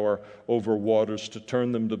have power over waters to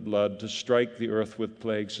turn them to blood, to strike the earth with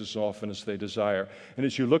plagues as often as they desire. And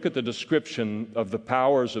as you look at the description of the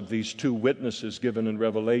powers of these 2 witnesses given in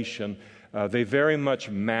Revelation, they very much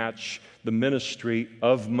match the ministry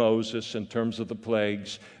of Moses in terms of the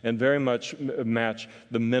plagues, and very much match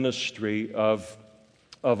the ministry of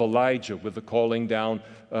Elijah with the calling down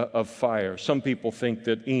of fire. Some people think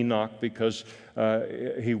that Enoch, because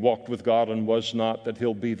he walked with God and was not, that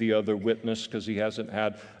he'll be the other witness because he hasn't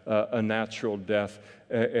had a natural death,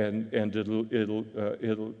 and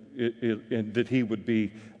that he would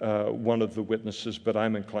be one of the witnesses. But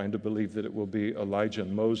I'm inclined to believe that it will be Elijah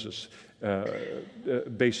and Moses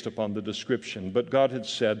based upon the description. But God had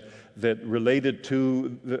said that related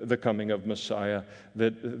to the coming of Messiah,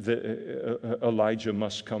 that Elijah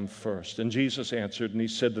must come first. And Jesus answered and he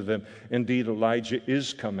said to them, indeed, Elijah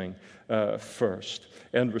is coming first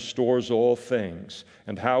and restores all things.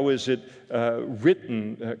 And how is it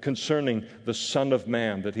written concerning the Son of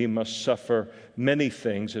Man that he must suffer many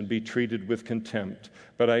things and be treated with contempt?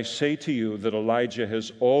 But I say to you that Elijah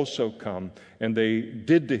has also come, and they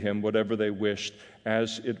did to him whatever they wished,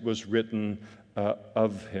 as it was written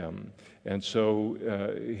of him. And so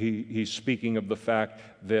he's speaking of the fact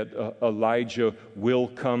that Elijah will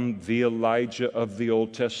come, the Elijah of the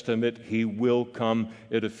Old Testament. He will come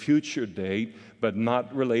at a future date, but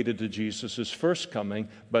not related to Jesus' first coming,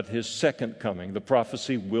 but his second coming. The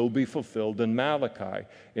prophecy will be fulfilled in Malachi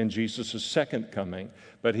in Jesus' second coming,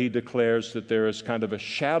 but he declares that there is kind of a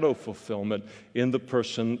shadow fulfillment in the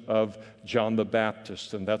person of John the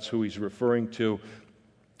Baptist, and that's who he's referring to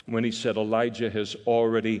when he said Elijah has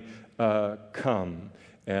already come.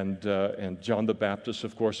 And John the Baptist,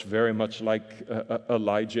 of course, very much like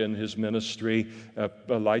Elijah in his ministry.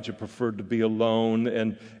 Elijah preferred to be alone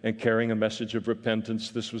and carrying a message of repentance.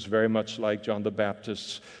 This was very much like John the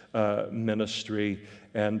Baptist's ministry.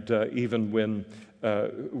 And even when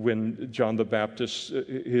John the Baptist,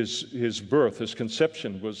 his birth, his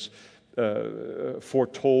conception was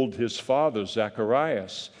foretold his father,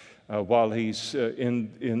 Zacharias, while he's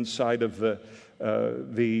inside of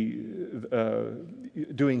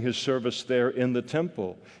doing his service there in the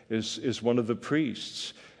temple, is one of the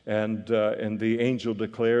priests. And the angel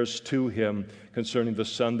declares to him concerning the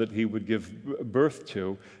son that he would give birth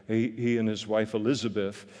to, he and his wife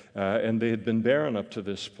Elizabeth, and they had been barren up to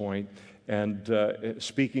this point. And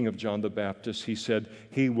speaking of John the Baptist, he said,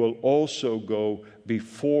 he will also go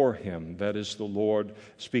before him. That is the Lord.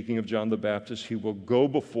 Speaking of John the Baptist, he will go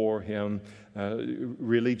before him,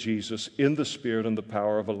 really Jesus, in the spirit and the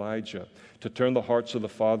power of Elijah, to turn the hearts of the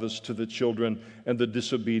fathers to the children and the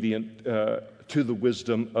disobedient to the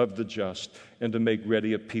wisdom of the just, and to make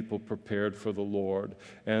ready a people prepared for the Lord.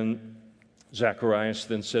 And Zacharias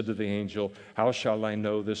then said to the angel, how shall I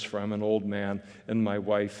know this? For I'm an old man, and my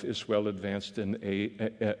wife is well advanced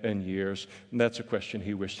in years. And that's a question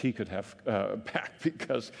he wished he could have back,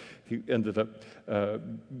 because he ended up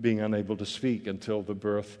being unable to speak until the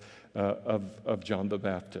birth of John the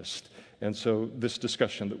Baptist. And so this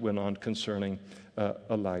discussion that went on concerning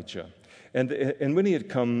Elijah. And when he had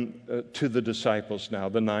come to the disciples now,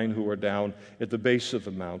 the 9 who were down at the base of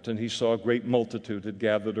the mountain, he saw a great multitude had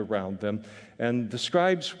gathered around them, and the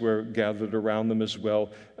scribes were gathered around them as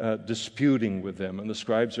well, disputing with them. And the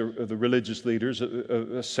scribes are the religious leaders,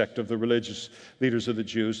 a sect of the religious leaders of the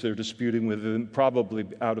Jews. They're disputing with them, probably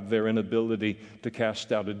out of their inability to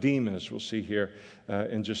cast out a demon, as we'll see here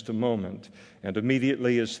in just a moment. And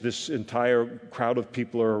immediately, as this entire crowd of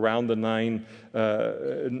people are around the nine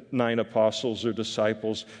apostles or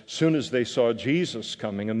disciples, soon as they saw Jesus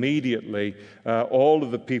coming, immediately all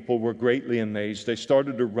of the people were greatly amazed. They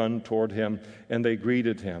started to run toward him, and they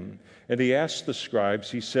greeted him. And he asked the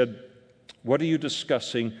scribes, he said, "What are you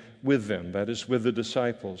discussing with them?" That is, with the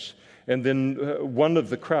disciples. And then one of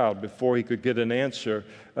the crowd, before he could get an answer,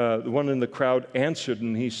 the one in the crowd answered,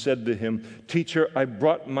 and he said to him, "Teacher, I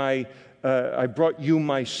brought you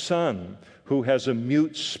my son, who has a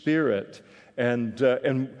mute spirit, and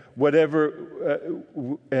wherever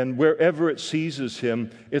it seizes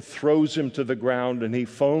him, it throws him to the ground, and he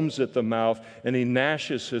foams at the mouth, and he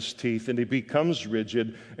gnashes his teeth, and he becomes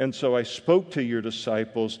rigid. And so I spoke to your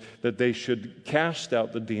disciples that they should cast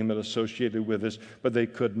out the demon associated with this, but they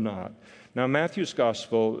could not." Now, Matthew's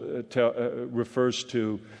gospel refers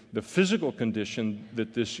to the physical condition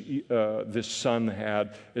that this son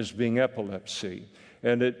had as being epilepsy.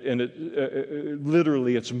 And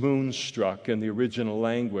literally it's moonstruck in the original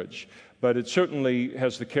language. But it certainly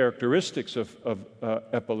has the characteristics of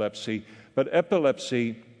epilepsy. But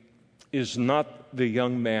epilepsy is not the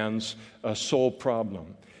young man's sole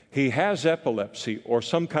problem. He has epilepsy or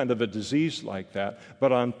some kind of a disease like that,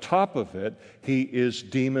 but on top of it, he is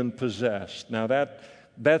demon-possessed. Now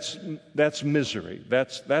that's misery.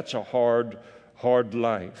 That's a hard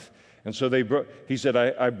life. And so he said,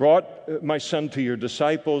 I brought my son to your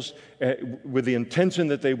disciples with the intention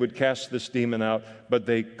that they would cast this demon out, but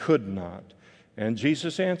they could not. And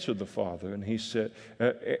Jesus answered the father, and he said,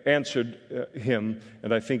 answered him,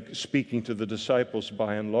 and I think speaking to the disciples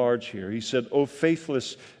by and large here, he said, "O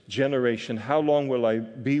faithless generation, how long will I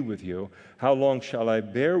be with you? How long shall I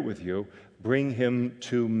bear with you? Bring him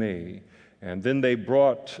to me." And then they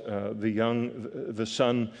brought the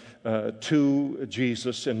son to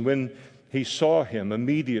Jesus, and when he saw him,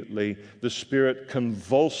 immediately the spirit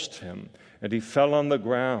convulsed him, and he fell on the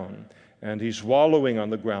ground. And he's wallowing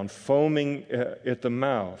on the ground, foaming at the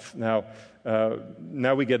mouth. Now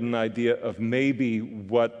we get an idea of maybe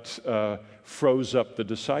what froze up the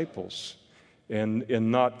disciples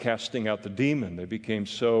in not casting out the demon. They became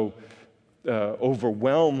so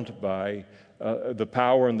overwhelmed by the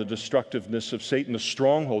power and the destructiveness of Satan,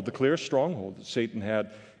 the clear stronghold that Satan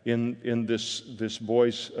had in this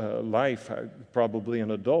boy's life, probably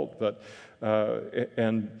an adult. But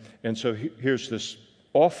and so here's this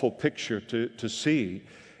awful picture to see,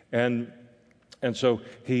 and so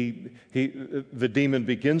the demon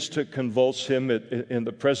begins to convulse him in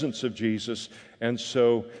the presence of Jesus, and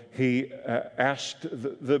so he asked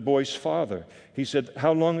the boy's father. He said,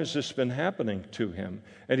 "How long has this been happening to him?"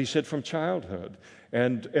 And he said, "From childhood,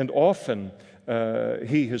 and often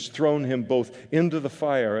he has thrown him both into the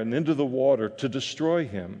fire and into the water to destroy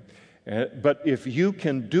him. But if you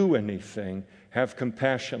can do anything, have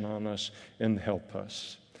compassion on us and help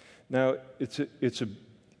us." Now,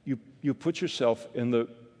 you put yourself in the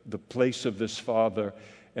place of this father,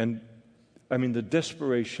 and I mean the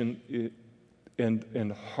desperation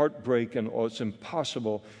and heartbreak, and it's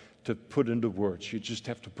impossible to put into words. You just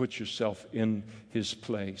have to put yourself in his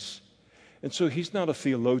place. And so he's not a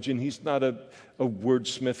theologian, he's not a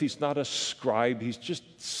wordsmith, he's not a scribe, he's just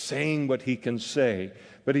saying what he can say.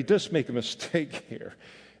 But he does make a mistake here.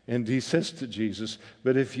 And he says to Jesus,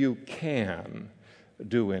 "But if you can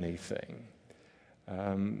do anything."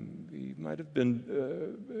 He might have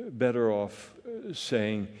been better off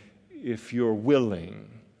saying, "if you're willing."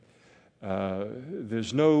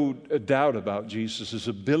 There's no doubt about Jesus'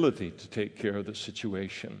 ability to take care of the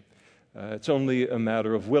situation. It's only a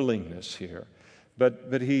matter of willingness here.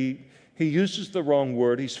 But he uses the wrong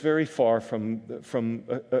word. He's very far from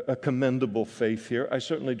a commendable faith here. I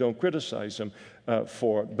certainly don't criticize him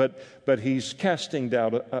for it. But he's casting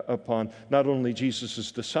doubt upon not only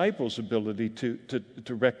Jesus' disciples' ability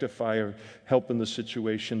to rectify or help in the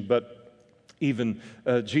situation, but even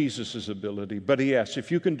Jesus' ability. But he asks,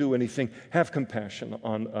 if you can do anything, have compassion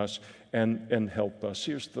on us and help us.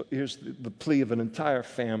 Here's the plea of an entire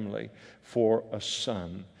family for a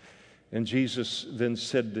son. And Jesus then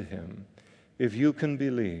said to him, if you can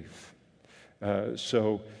believe. Now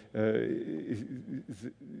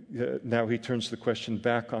he turns the question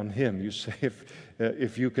back on him. You say,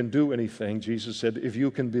 if you can do anything, Jesus said, if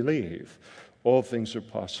you can believe, all things are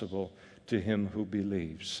possible to him who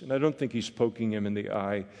believes. And I don't think he's poking him in the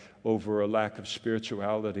eye over a lack of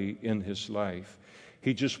spirituality in his life.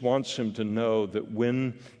 He just wants him to know that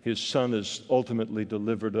when his son is ultimately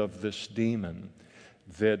delivered of this demon,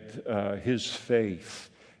 that his faith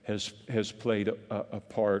has played a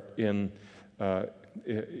part in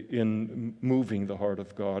moving the heart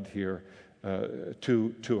of God here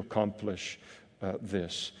to accomplish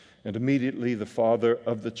this. And immediately the father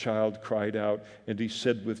of the child cried out, and he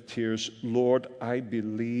said with tears, "Lord, I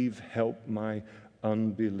believe, help my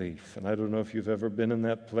unbelief." And I don't know if you've ever been in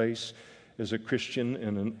that place as a Christian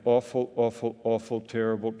in an awful, awful, awful,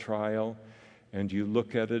 terrible trial, and you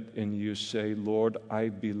look at it and you say, "Lord, I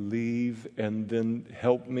believe, and then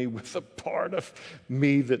help me with the part of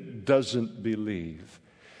me that doesn't believe."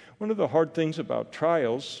 One of the hard things about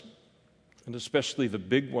trials, and especially the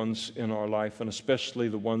big ones in our life, and especially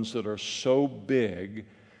the ones that are so big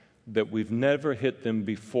that we've never hit them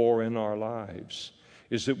before in our lives,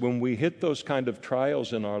 is that when we hit those kind of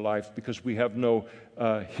trials in our life, because we have no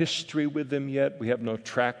history with them yet, we have no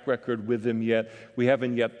track record with them yet, we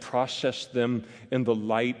haven't yet processed them in the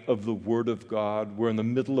light of the Word of God, we're in the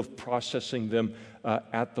middle of processing them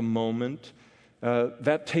at the moment,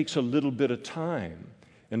 that takes a little bit of time.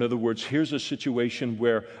 In other words, here's a situation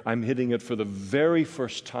where I'm hitting it for the very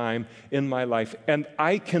first time in my life, and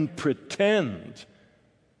I can pretend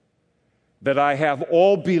that I have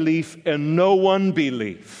all belief and no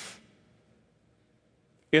unbelief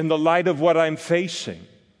in the light of what I'm facing.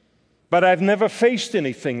 But I've never faced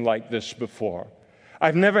anything like this before.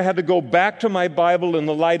 I've never had to go back to my Bible in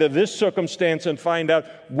the light of this circumstance and find out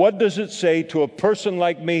what does it say to a person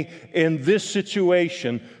like me in this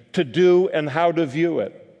situation to do and how to view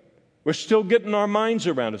it. We're still getting our minds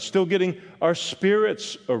around it, still getting our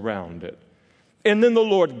spirits around it. And then the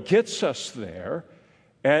Lord gets us there,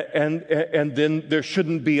 and then there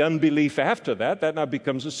shouldn't be unbelief after that. That now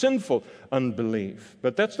becomes a sinful unbelief.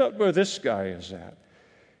 But that's not where this guy is at.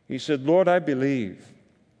 He said, "Lord, I believe.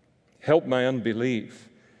 Help my unbelief."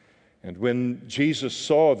 And when Jesus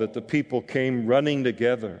saw that the people came running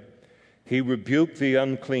together, he rebuked the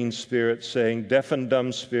unclean spirit, saying, "Deaf and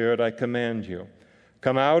dumb spirit, I command you,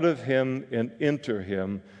 come out of him and enter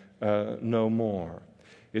him no more."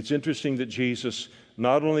 It's interesting that Jesus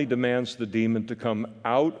not only demands the demon to come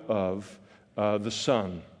out of the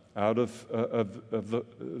Son, out of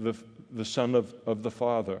the Son of the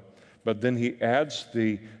Father, but then he adds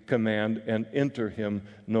the command, "and enter him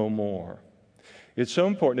no more." It's so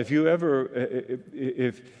important. If you're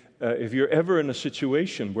ever in a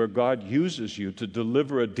situation where God uses you to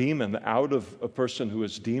deliver a demon out of a person who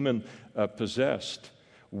is demon possessed,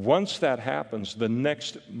 once that happens, the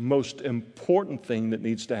next most important thing that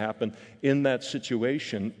needs to happen in that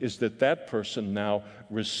situation is that that person now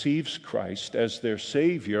receives Christ as their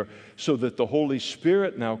Savior, so that the Holy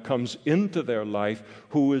Spirit now comes into their life,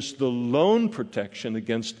 who is the lone protection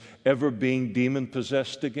against ever being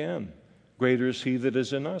demon-possessed again. Greater is He that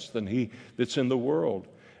is in us than he that's in the world.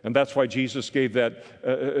 And that's why Jesus gave that,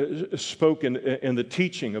 spoke in the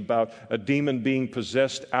teaching about a demon being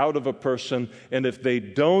possessed out of a person. And if they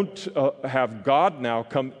don't have God now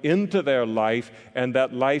come into their life and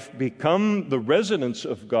that life become the residence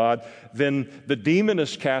of God, then the demon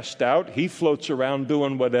is cast out. He floats around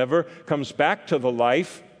doing whatever, comes back to the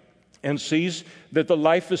life and sees that the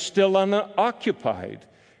life is still unoccupied.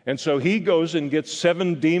 And so he goes and gets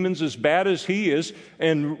 7 demons as bad as he is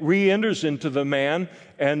and re-enters into the man,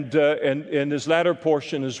 and his latter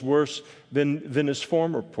portion is worse than his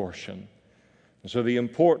former portion. And so the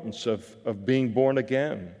importance of being born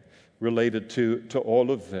again related to all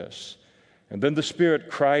of this. And then the Spirit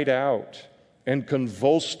cried out and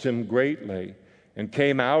convulsed him greatly and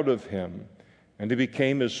came out of him, and he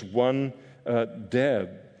became as one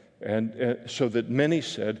dead, and so that many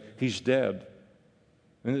said, "He's dead."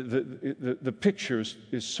 And the picture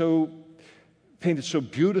is so painted so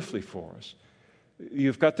beautifully for us.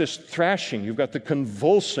 You've got this thrashing, you've got the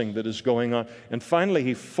convulsing that is going on, and finally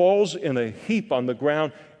he falls in a heap on the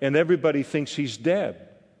ground, and everybody thinks he's dead.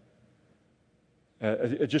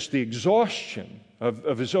 Just the exhaustion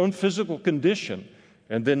of his own physical condition,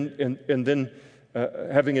 and then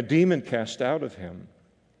having a demon cast out of him.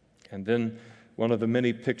 And then one of the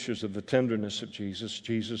many pictures of the tenderness of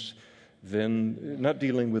Jesus then, not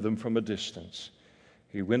dealing with him from a distance,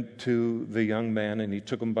 he went to the young man and he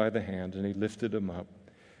took him by the hand and he lifted him up.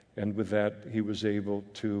 And with that, he was able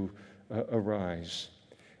to arise.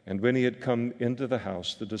 And when he had come into the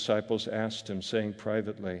house, the disciples asked him, saying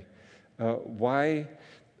privately, "Why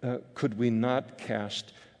could we not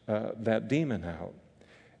cast that demon out?"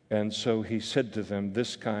 And so he said to them,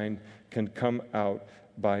 "This kind can come out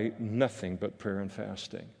by nothing but prayer and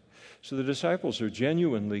fasting. So the disciples are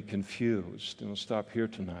genuinely confused, and we'll stop here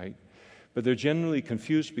tonight. But they're genuinely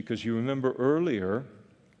confused because you remember earlier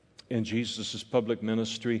in Jesus' public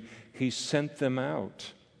ministry, he sent them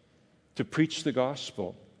out to preach the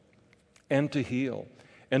gospel and to heal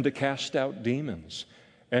and to cast out demons.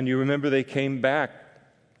 And you remember they came back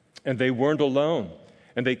and they weren't alone.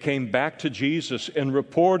 And they came back to Jesus and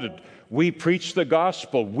reported, we preached the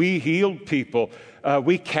gospel, we healed people,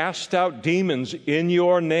 we cast out demons in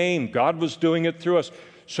your name. God was doing it through us.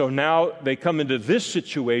 So now they come into this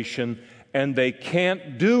situation and they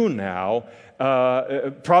can't do now,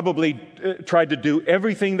 probably tried to do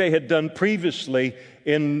everything they had done previously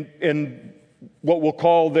in what we'll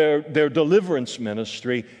call their deliverance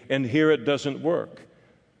ministry, and here it doesn't work.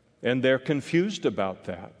 And they're confused about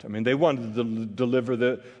that. I mean, they wanted to deliver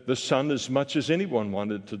the son as much as anyone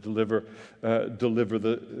wanted to deliver the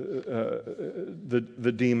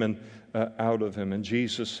demon out of him. And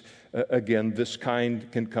Jesus, again, this kind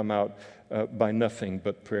can come out by nothing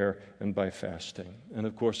but prayer and by fasting. And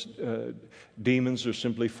of course, demons are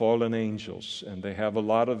simply fallen angels, and they have a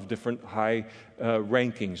lot of different high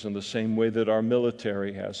rankings in the same way that our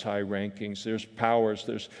military has high rankings. There's powers,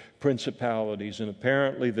 there's principalities, and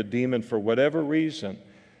apparently the demon, for whatever reason,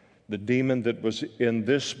 the demon that was in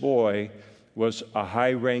this boy was a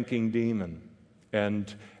high-ranking demon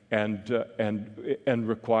and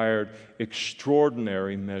required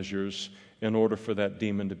extraordinary measures in order for that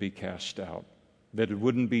demon to be cast out. That it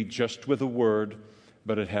wouldn't be just with a word,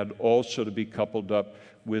 but it had also to be coupled up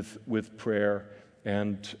with prayer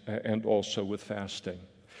and also with fasting.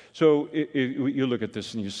 So you look at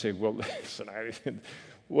this and you say, well, listen,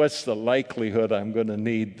 what's the likelihood I'm going to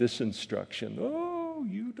need this instruction? Oh,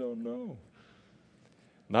 you don't know.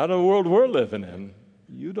 Not in the world we're living in.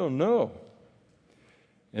 You don't know.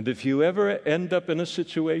 And if you ever end up in a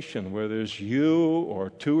situation where there's you or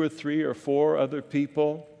 2 or 3 or 4 other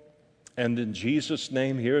people, and in Jesus'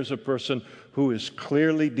 name, here's a person who is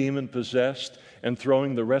clearly demon-possessed and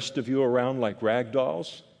throwing the rest of you around like rag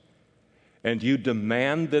dolls, and you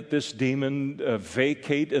demand that this demon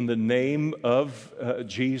vacate in the name of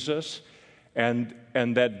Jesus, and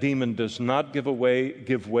that demon does not give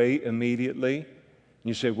way immediately, and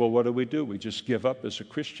you say, well, what do? We just give up as a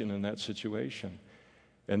Christian in that situation.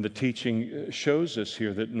 And the teaching shows us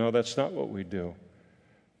here that, no, that's not what we do.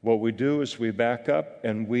 What we do is we back up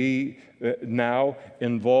and we now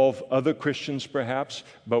involve other Christians perhaps,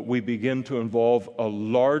 but we begin to involve a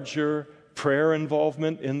larger prayer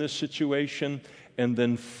involvement in this situation and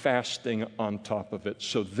then fasting on top of it.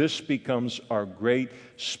 So this becomes our great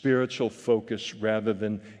spiritual focus rather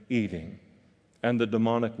than eating. And the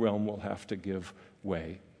demonic realm will have to give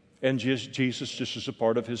way. And Jesus, just as a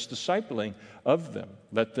part of his discipling of them,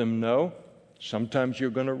 let them know sometimes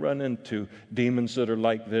you're going to run into demons that are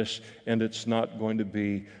like this, and it's not going to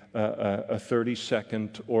be a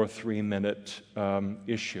 30-second or 3-minute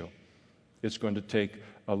issue. It's going to take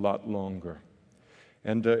a lot longer.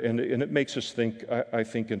 And it makes us think, I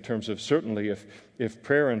think, in terms of certainly if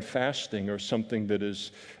prayer and fasting are something that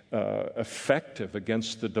is effective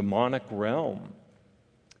against the demonic realm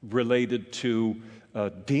related to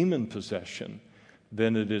demon possession,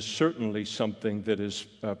 then it is certainly something that is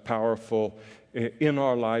powerful in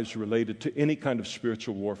our lives related to any kind of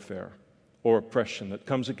spiritual warfare or oppression that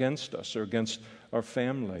comes against us or against our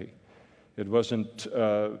family. It wasn't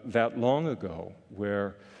that long ago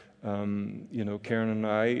where, Karen and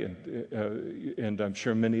I, and I'm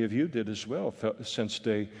sure many of you did as well, sensed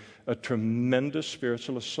a tremendous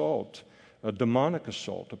spiritual assault, a demonic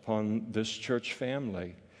assault upon this church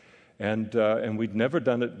family. And we'd never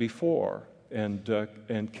done it before.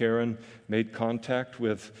 And Karen made contact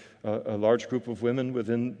with a large group of women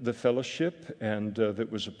within the fellowship, and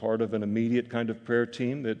that was a part of an immediate kind of prayer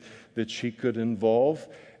team that she could involve.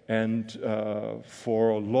 And for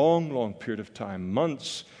a long, long period of time,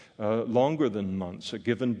 months, longer than months, a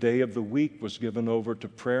given day of the week was given over to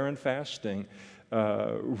prayer and fasting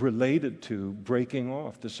related to breaking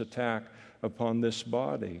off this attack upon this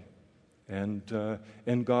body. And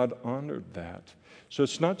God honored that. So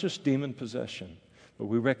it's not just demon possession, but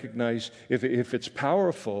we recognize if it's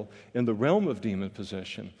powerful in the realm of demon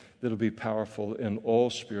possession, it'll be powerful in all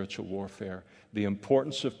spiritual warfare. The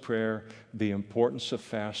importance of prayer, the importance of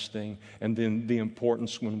fasting, and then the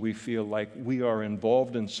importance when we feel like we are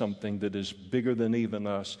involved in something that is bigger than even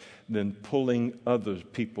us, than pulling other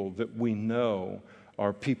people that we know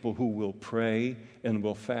are people who will pray and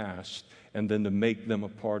will fast, and then to make them a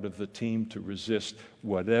part of the team to resist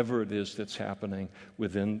whatever it is that's happening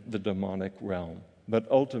within the demonic realm. But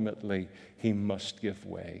ultimately, he must give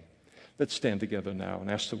way. Let's stand together now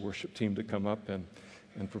and ask the worship team to come up and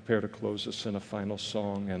prepare to close us in a final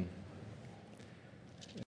song. And